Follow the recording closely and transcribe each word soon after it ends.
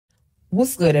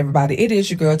What's good, everybody? It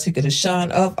is your girl, Tika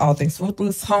Deshawn of All Things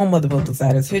Ruthless, home of the Ruthless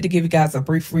Riders, here to give you guys a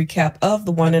brief recap of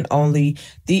the one and only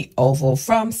The Oval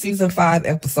from season 5,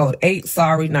 episode 8.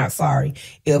 Sorry, not sorry.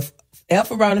 If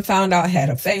Elf around and found out had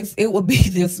a face, it would be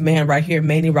this man right here,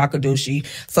 Manny Rakadushi.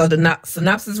 So the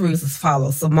synopsis reads as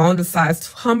follows. Simone decides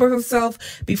to humble herself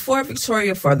before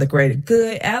Victoria for the greater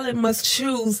good. Alan must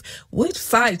choose which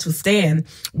side to stand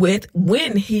with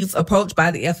when he's approached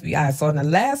by the FBI. So in the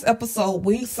last episode,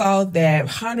 we saw that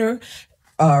Hunter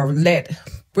let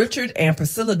Richard and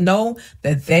Priscilla know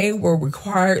that they were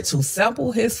required to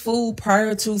sample his food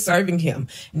prior to serving him.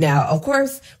 Now, of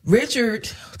course, Richard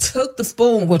took the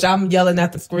spoon, which I'm yelling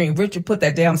at the screen. Richard put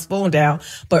that damn spoon down,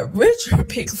 but Richard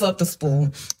picks up the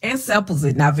spoon and samples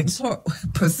it. Now,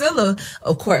 Priscilla,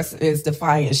 of course, is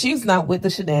defiant. She's not with the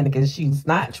shenanigans. She's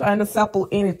not trying to sample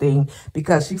anything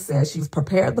because she says she's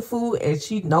prepared the food and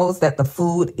she knows that the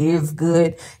food is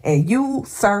good. And you,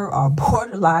 sir, are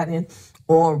borderline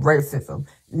on racism.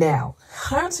 Now,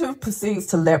 Hunter proceeds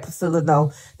to let Priscilla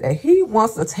know that he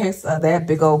wants a taste of that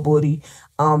big old booty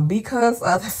because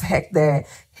of the fact that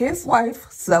his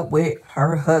wife slept with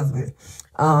her husband.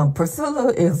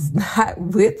 Priscilla is not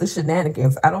with the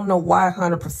shenanigans. I don't know why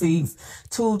Hunter proceeds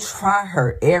to try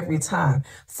her every time.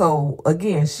 So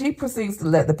again, she proceeds to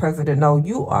let the president know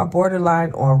you are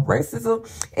borderline on racism.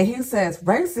 And he says,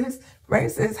 racist?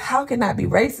 Racist? How can I be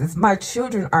racist? My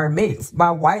children are mixed.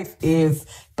 My wife is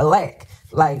black.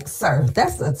 Like, sir,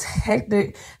 that's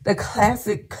the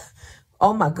classic,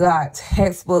 oh my God,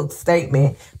 textbook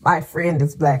statement. My friend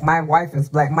is black. My wife is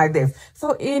black. My this.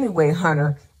 So anyway,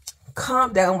 Hunter,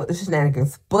 calm down with the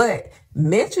shenanigans. But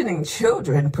mentioning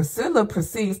children, Priscilla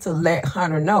proceeds to let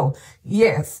Hunter know,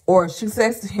 yes, or she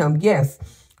says to him, yes,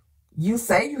 you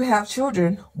say you have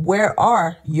children. Where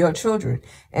are your children?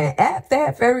 And at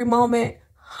that very moment,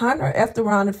 Hunter effed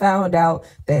around and found out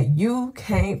that you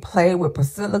can't play with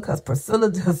Priscilla because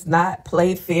Priscilla does not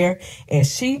play fair. And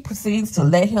she proceeds to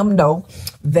let him know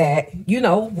that, you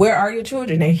know, where are your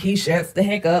children? And he shuts the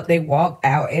heck up. They walk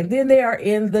out. And then they are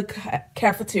in the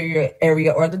cafeteria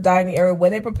area or the dining area where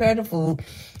they prepare the food,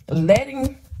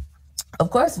 of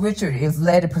course, Richard is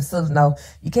letting Priscilla know,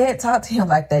 you can't talk to him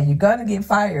like that. You're going to get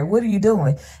fired. What are you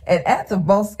doing? And at the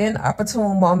most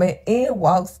inopportune moment, in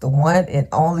walks the one and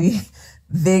only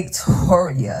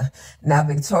Victoria. Now,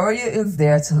 Victoria is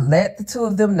there to let the two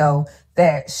of them know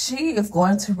that she is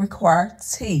going to require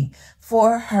tea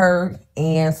for her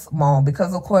and Simone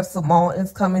because, of course, Simone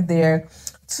is coming there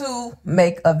to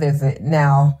make a visit.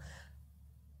 Now,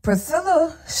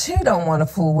 Priscilla, she don't want to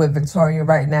fool with Victoria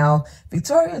right now.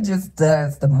 Victoria just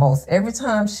does the most. Every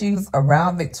time she's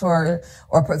around Victoria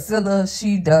or Priscilla,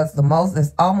 she does the most.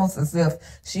 It's almost as if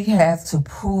she has to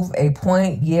prove a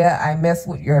point. Yeah, I mess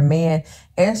with your man.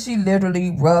 And she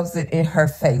literally rubs it in her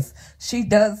face. She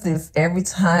does this every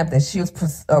time that she's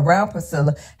around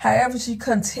Priscilla. However, she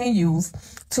continues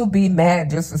to be mad,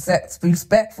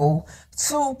 disrespectful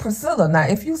to Priscilla. Now,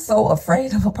 if you're so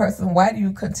afraid of a person, why do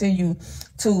you continue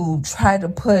to try to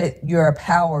put your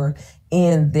power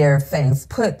in their face?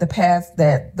 Put the past,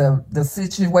 that the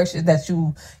situation that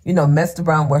you messed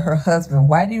around with her husband.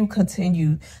 Why do you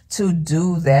continue to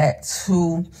do that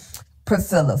to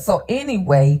Priscilla? So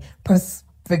anyway,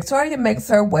 Victoria makes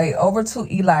her way over to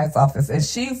Eli's office and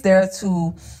she's there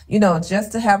to,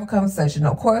 just to have a conversation.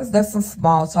 Of course, there's some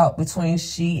small talk between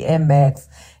she and Max,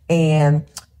 and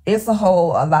it's a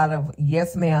lot of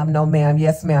yes, ma'am, no, ma'am,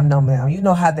 yes, ma'am, no, ma'am. You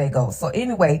know how they go. So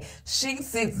anyway, she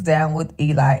sits down with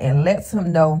Eli and lets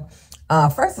him know,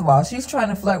 first of all, she's trying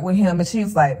to flirt with him and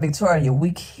she's like, Victoria,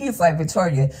 he's like,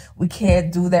 Victoria, we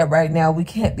can't do that right now. We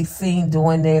can't be seen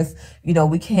doing this.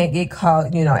 We can't get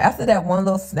caught. After that one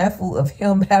little snafu of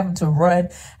him having to run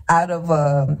out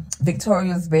of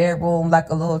Victoria's bedroom like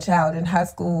a little child in high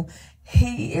school,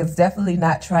 he is definitely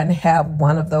not trying to have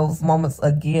one of those moments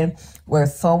again where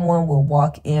someone will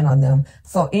walk in on them.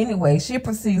 So anyway, she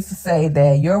proceeds to say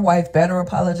that your wife better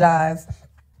apologize.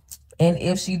 And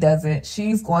if she doesn't,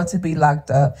 she's going to be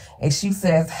locked up. And she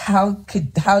says, how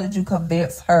did you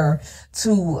convince her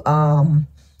to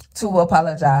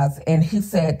apologize? And he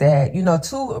said that,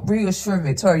 to reassure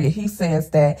Victoria, he says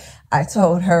that I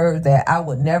told her that I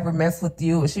would never mess with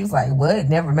you. And she's like, what?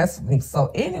 Never mess with me.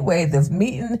 So anyway, this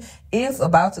meeting is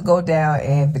about to go down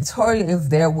and Victoria is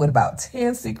there with about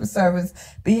 10 Secret Service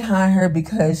behind her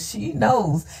because she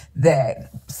knows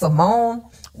that Simone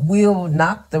will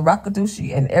knock the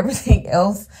Rakadushi and everything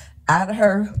else out of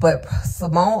her. But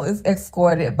Simone is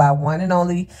escorted by one and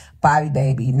only Bobby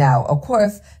Baby. Now, of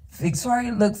course,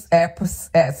 Victoria looks at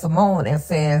Simone and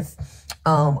says,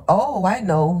 oh, I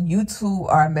know you two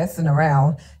are messing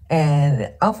around.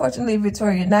 And unfortunately,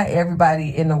 Victoria, not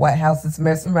everybody in the White House is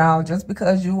messing around. Just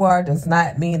because you are does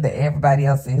not mean that everybody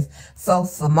else is. So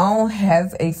Simone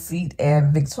has a seat,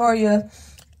 and Victoria,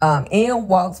 in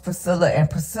walks Priscilla, and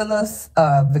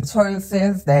Victoria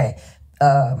says that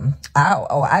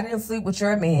I didn't sleep with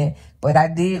your man, but I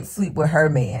did sleep with her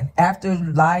man, after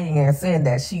lying and saying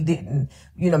that she didn't,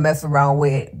 mess around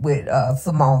with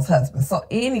Simone's husband. So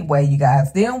anyway, you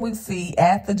guys, then we see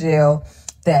at the jail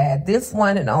that this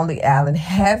one and only Alan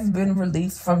has been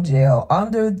released from jail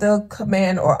under the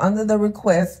command or under the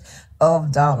request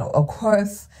of Donald. Of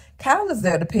course, Kyle is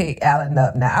there to pick Alan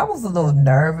up. Now, I was a little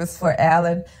nervous for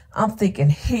Alan. I'm thinking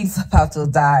he's about to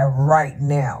die right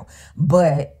now.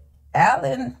 But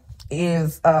Alan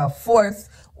is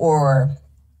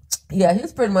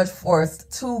he's pretty much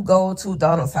forced to go to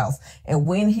Donald's house. And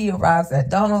when he arrives at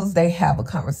Donald's, they have a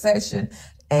conversation.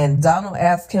 And Donald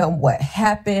asked him what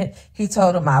happened. He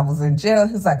told him, I was in jail.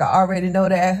 He's like, I already know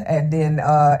that. And then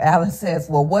Alan says,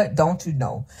 well, what don't you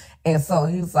know? And so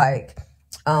he's like,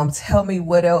 tell me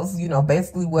what else,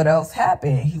 basically what else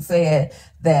happened. He said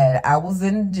that I was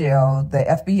in jail. The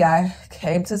FBI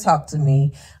came to talk to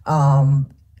me.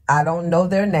 I don't know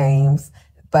their names,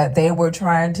 but they were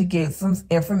trying to get some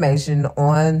information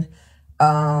on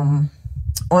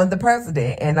the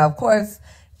president. And of course,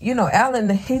 Alan,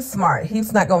 he's smart.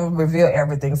 He's not going to reveal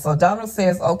everything. So Donald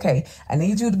says, okay, I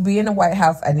need you to be in the White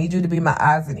House. I need you to be my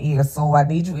eyes and ears. So I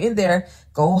need you in there.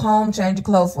 Go home, change your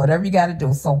clothes, whatever you got to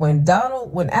do. So when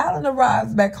Alan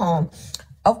arrives back home,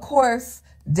 of course,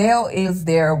 Dale is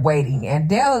there waiting.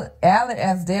 And Alan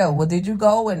asked Dale, well, did you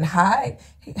go and hide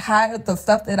the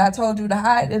stuff that I told you to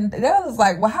hide? And Dale is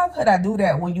like, well, how could I do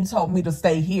that when you told me to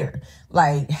stay here?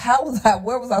 Like,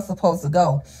 where was I supposed to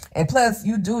go? And plus,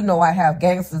 you do know I have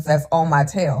gangsters that's on my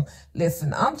tail.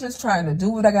 Listen, I'm just trying to do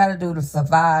what I got to do to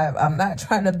survive. I'm not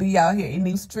trying to be out here in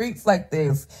these streets like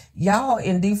this. Y'all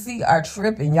in DC are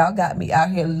tripping. Y'all got me out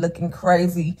here looking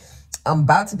crazy. I'm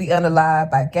about to be unalived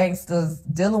by gangsters,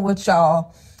 dealing with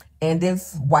y'all and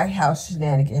this White House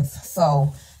shenanigans.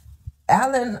 So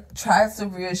Alan tries to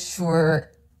reassure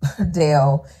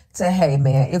Dale to, hey,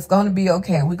 man, it's going to be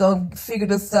okay. We're going to figure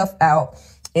this stuff out.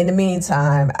 In the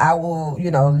meantime, I will,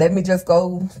 let me just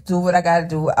go do what I got to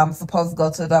do. I'm supposed to go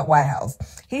to the White House.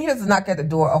 He hears a knock at the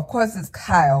door. Of course, it's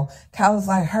Kyle. Kyle's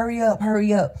like, hurry up,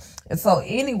 hurry up. And so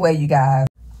anyway, you guys,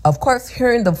 of course,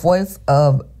 hearing the voice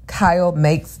of Kyle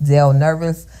makes Dale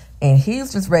nervous, and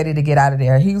he's just ready to get out of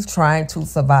there. He's trying to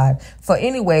survive. So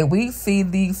anyway, we see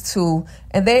these two,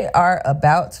 and they are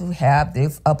about to have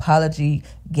this apology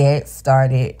get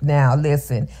started. Now,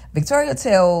 listen, Victoria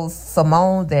tells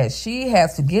Simone that she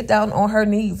has to get down on her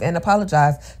knees and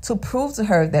apologize to prove to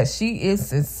her that she is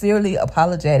sincerely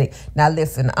apologetic. Now,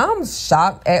 listen, I'm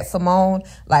shocked at Simone.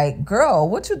 Like, girl,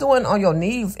 what you doing on your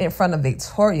knees in front of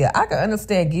Victoria? I can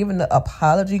understand giving the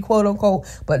apology, quote unquote,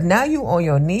 but now you on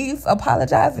your knees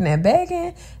apologizing and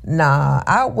begging? Nah,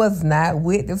 I was not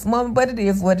with this moment, but it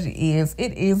is what it is.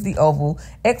 It is the Oval.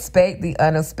 Expect the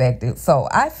unexpected. So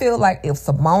I feel like if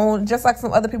Simone, just like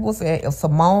some other people said, if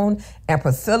Simone and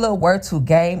Priscilla were to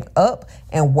game up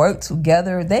and work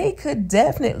together, they could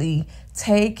definitely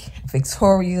take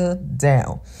Victoria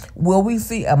down. Will we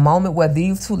see a moment where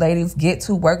these two ladies get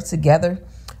to work together?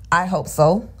 I hope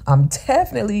so. I'm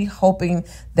definitely hoping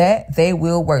that they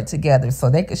will work together so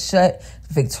they could shut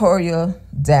Victoria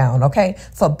down, okay?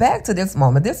 So back to this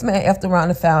moment. This man effed around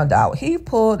and found out. He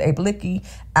pulled a blicky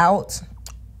out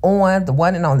on the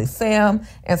one and only Sam,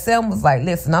 and Sam was like,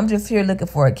 listen, I'm just here looking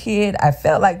for a kid. I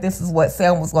felt like this is what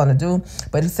Sam was going to do,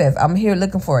 but he says, I'm here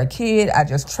looking for a kid. I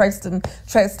just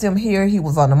traced him here. He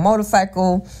was on a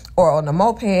motorcycle or on a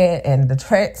moped, and the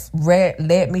tracks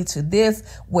led me to this.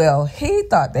 Well, he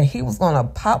thought that he was going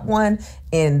to pop one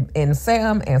in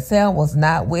Sam, and Sam was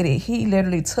not with it. He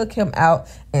literally took him out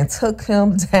and took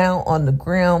him down on the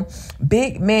ground.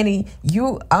 Big Manny,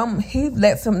 he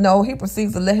lets him know, he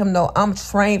proceeds to let him know, I'm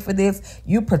trained for this.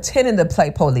 You pretending to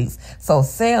play police. So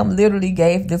Sam literally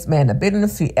gave this man the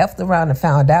business. He effed around and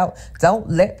found out. Don't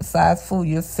let the size fool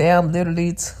you. Sam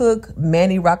literally took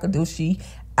Manny Rakadushi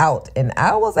out, and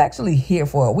I was actually here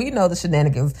for it. We know the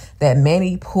shenanigans that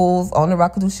Manny pulls on the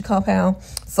Rakadushi compound.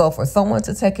 So for someone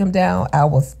to take him down, I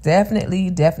was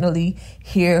definitely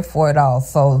here for it all.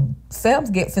 So Sam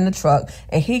gets in the truck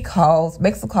and he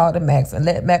makes a call to Max and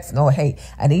let Max know, hey,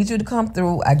 I need you to come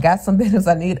through. I got some business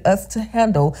I need us to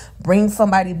handle. Bring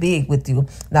somebody big with you.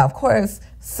 Now, of course,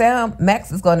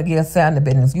 Max is going to give Sam the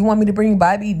business. You want me to bring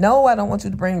Bobby? No, I don't want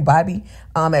you to bring Bobby.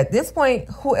 At this point,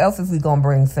 who else is he going to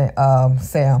bring?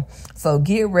 Sam. So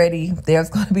get ready. There's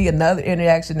going to be another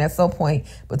interaction at some point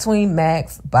between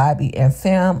Max, Bobby, and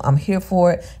Sam. I'm here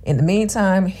for it. In the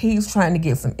meantime, he's trying to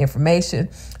get some information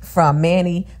from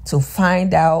Manny to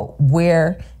find out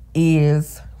where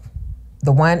is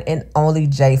the one and only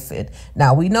Jason.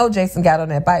 Now, we know Jason got on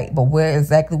that bike, but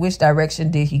which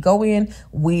direction did he go in?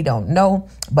 We don't know.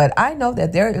 But I know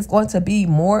that there is going to be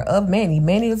more of Manny.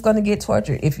 Manny is going to get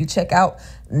tortured. If you check out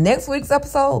next week's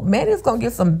episode, Manny is going to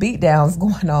get some beatdowns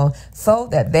going on so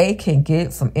that they can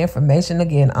get some information.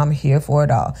 Again, I'm here for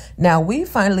it all. Now, we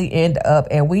finally end up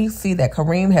and we see that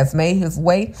Kareem has made his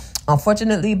way,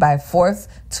 unfortunately, by force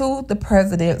to the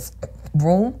president's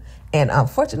room. And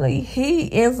unfortunately, he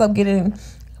ends up getting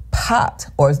popped,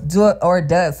 or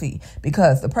does he?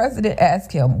 Because the president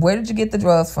asked him, where did you get the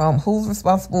drugs from? Who's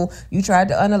responsible? You tried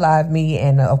to unalive me.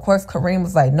 And of course, Kareem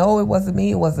was like, no, it wasn't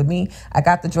me. It wasn't me. I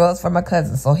got the drugs from my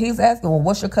cousin. So he's asking, well,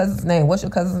 what's your cousin's name? What's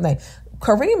your cousin's name?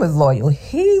 Kareem is loyal.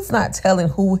 He's not telling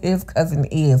who his cousin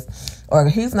is, or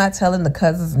he's not telling the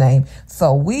cousin's name.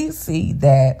 So we see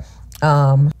that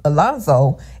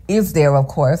Alonzo is there, of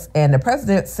course, and the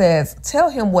president says, tell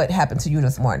him what happened to you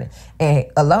this morning. And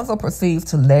Alonzo proceeds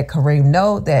to let Kareem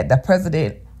know that the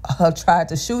president tried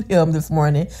to shoot him this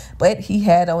morning, but he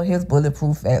had on his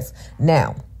bulletproof vest.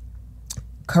 Now,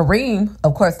 Kareem,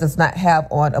 of course, does not have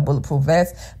on a bulletproof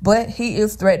vest, but he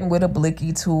is threatened with a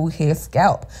blicky to his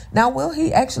scalp. Now, will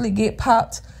he actually get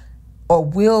popped, or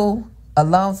will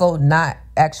Alonzo not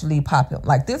actually pop him?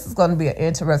 Like, this is going to be an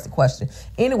interesting question.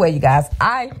 Anyway, you guys,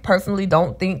 I personally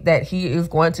don't think that he is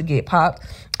going to get popped.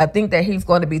 I think that he's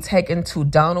going to be taken to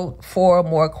Donald for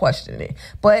more questioning,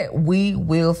 but we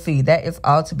will see. That is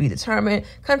all to be determined,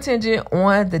 contingent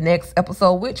on the next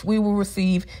episode, which we will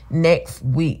receive next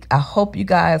week. I hope you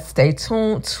guys stay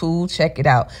tuned to check it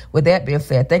out. With that being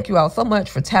said, thank you all so much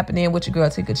for tapping in with your girl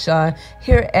Tika Sean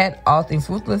here at All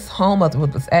Things Ruthless, home of the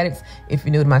Ruthless Addicts. If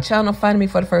you're new to my channel, finding me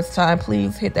for the first time,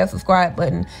 please hit that subscribe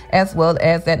button as well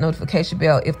as that notification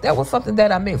bell. If there was something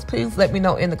that I missed, please let me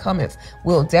know in the comments.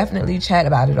 We'll definitely chat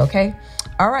about it, okay?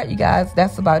 All right, you guys,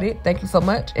 that's about it. Thank you so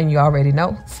much, and you already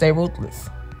know, stay ruthless.